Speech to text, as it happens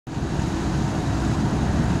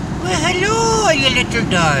Hello, you little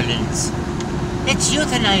darlings. It's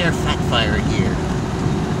Youth and I are Fat Fire here.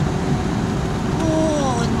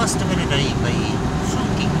 Oh, it must have been a day by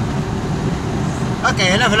shocking.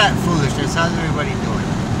 Okay, enough of that foolishness. How's everybody doing?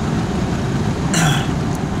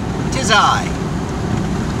 'Tis I.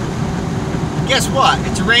 Guess what?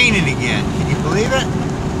 It's raining again. Can you believe it?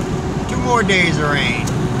 2 more days of rain.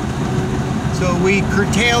 So we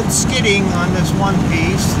curtailed skidding on this one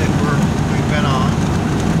piece that we've been on.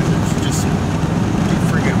 It's just too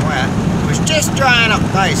friggin' wet. It was just drying up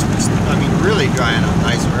nice. I mean, really drying up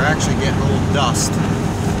nice. We're actually getting a little dust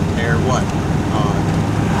there. What?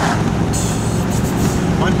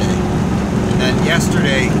 Monday. And then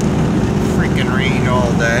yesterday, freaking rained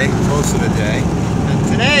all day, most of the day. And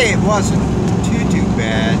today it wasn't too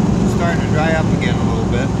bad. It's starting to dry up again a little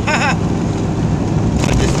bit. I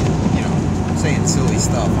just, saying silly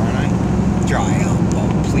stuff, aren't I? Dry up, oh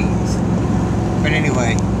please. But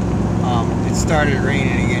anyway, it started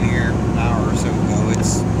raining again here an hour or so ago.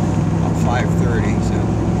 It's about 5:30, so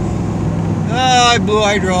I blew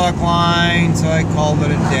hydraulic line, so I called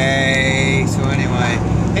it a day. So anyway,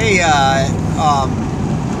 hey, I'm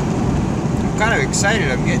kind of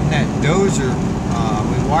excited. I'm getting that dozer.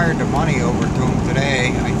 We wired the money over to him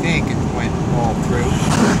today. I think it went all through.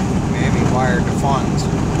 Maybe wired the funds.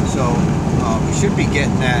 So we should be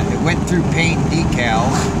getting that. It went through paint and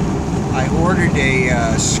decals. I ordered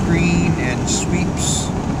a screen and sweeps,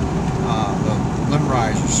 the limb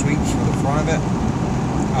riser sweeps for the front of it.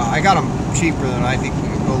 I got them cheaper than I think we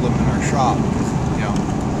could build them in our shop because,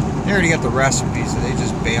 they already got the recipes, so they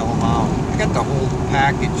just bail them out. I got the whole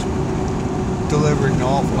package delivered and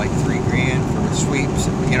all for like $3 grand for the sweeps.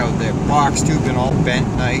 The box tube and all bent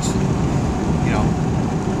nice,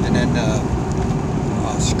 and then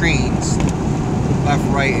screens, left,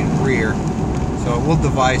 right, and rear. So we'll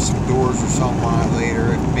devise some doors or something on it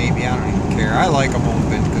later. Maybe, I don't even care. I like them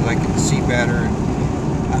open because I can see better and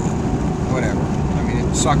whatever. I mean,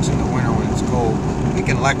 it sucks in the winter when it's cold. We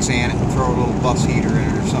can Lexan it and throw a little bus heater in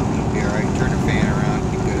it or something. It'll be alright. Turn the fan around,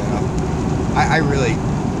 it'll be good enough. I really,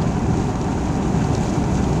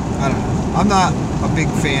 I don't know. I'm not a big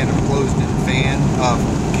fan of closed-in fan of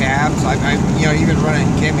cabs. I'm even running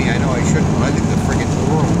Kimmy. I know I shouldn't, but I think the friggin'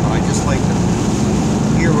 world. I just like to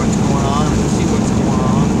hear what's going on and see what's going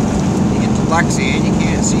on. You get to Lexan, you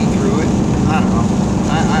can't see through it. I don't know.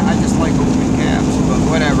 I just like open cabs, but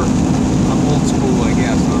whatever. I'm old school, I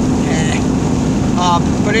guess.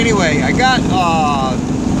 But anyway, I got a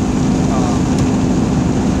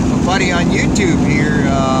buddy on YouTube here.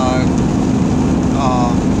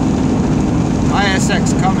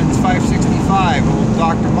 ISX Cummins 565, old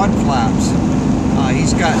Dr. Mudflaps.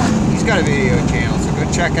 He's got a video channel, so go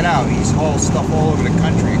check it out. He's hauls stuff all over the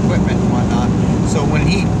country, equipment and whatnot. So when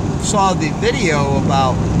he saw the video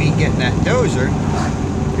about me getting that dozer,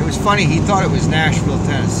 it was funny. He thought it was Nashville,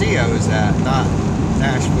 Tennessee I was at, not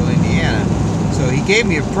Nashville, Indiana. So he gave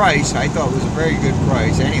me a price. I thought it was a very good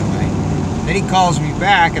price anyway. Then he calls me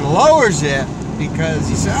back and lowers it because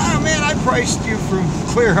he said, "Oh man, I priced you from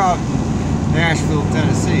clear out Nashville,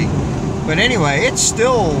 Tennessee." But anyway, it's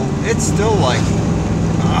still like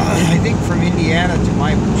I think from Indiana to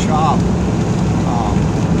my shop,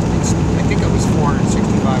 I think it was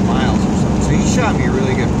 465 miles or something. So he shot me a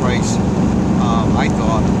really good price. I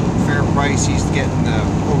thought fair price. He's getting the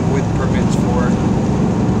with permits for it.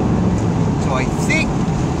 So I think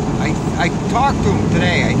I talked to him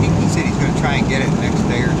today. I think he said he's going to try and get it next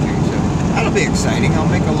day or two. So that'll be exciting. I'll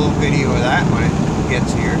make a little video of that when it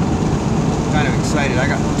gets here. Kind of excited. I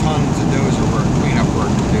got tons of dozer work, cleanup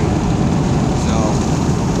work to do. So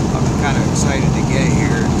I'm kind of excited to get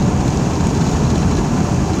here,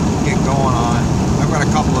 get going on it. I've got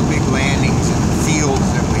a couple of big landings and fields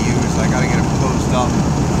that we use. I got to get them closed up.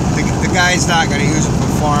 The guy's not going to use them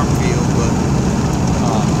for farm field, but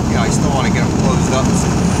I still want to get them closed up,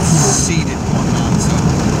 seeded and whatnot. So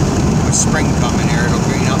with spring coming here, it'll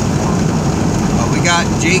green up for them.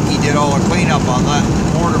 Jakey did all the cleanup on that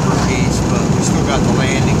Mortimer piece, but we still got the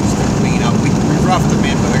landings to clean up. We roughed them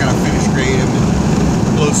in, but I got to finish grade them and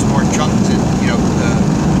blow some more chunks in, the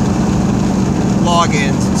log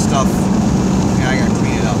ends and stuff. Yeah, I got to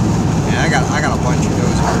clean it up. And I got a bunch of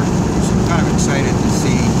those work to do, so I'm kind of excited to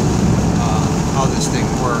see how this thing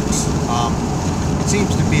works. It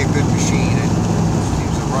seems to be a good machine. It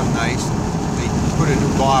seems to run nice. They put a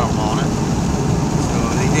new bottom on it.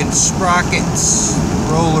 They did sprockets,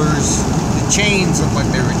 rollers. The chains look like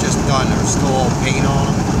they were just done. There was still all paint on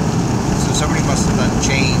them. So somebody must have done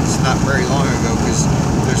chains not very long ago because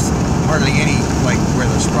there's hardly any, like where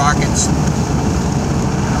the sprockets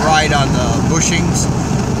ride on the bushings.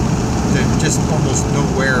 to just almost no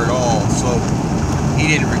wear at all. So he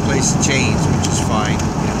didn't replace the chains, which is fine.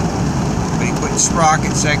 But he put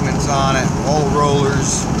sprocket segments on it, all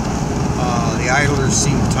rollers. The idlers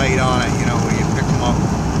seem tight on it, you know, when you pick them up.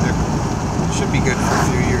 They should be good for a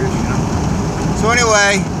few years, you know. So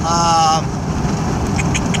anyway,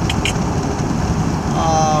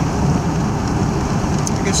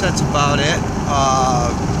 I guess that's about it.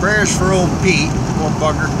 Prayers for old Pete, old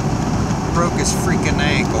bugger. Broke his freaking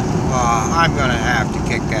ankle. I'm gonna have to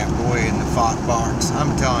kick that boy in the fought box.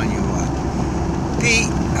 I'm telling you what. Pete,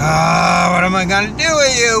 what am I gonna do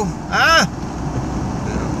with you? Huh?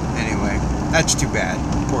 Anyway, that's too bad.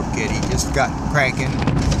 Poor kid, he just got cranking,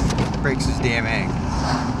 breaks his damn ankle.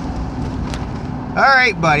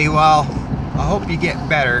 Alright, buddy, well, I hope you get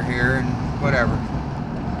better here and whatever.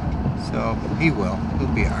 So, he will. He'll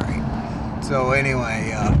be alright. So,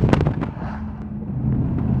 anyway,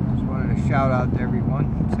 just wanted to shout out to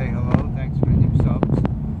everyone. Say hello. Thanks for the new subs.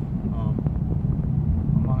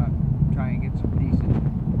 I'm gonna try and get some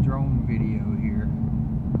decent drone video here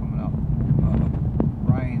coming up.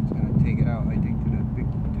 Ryan's gonna take it out, I think, to the big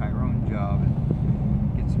Tyrone job and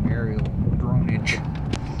get some aerial droneage.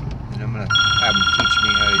 And I'm gonna have him teach me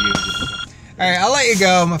how to use it. So. Alright, I'll let you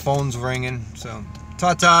go. My phone's ringing. So,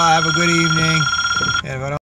 ta-ta. Have a good evening. And if I don't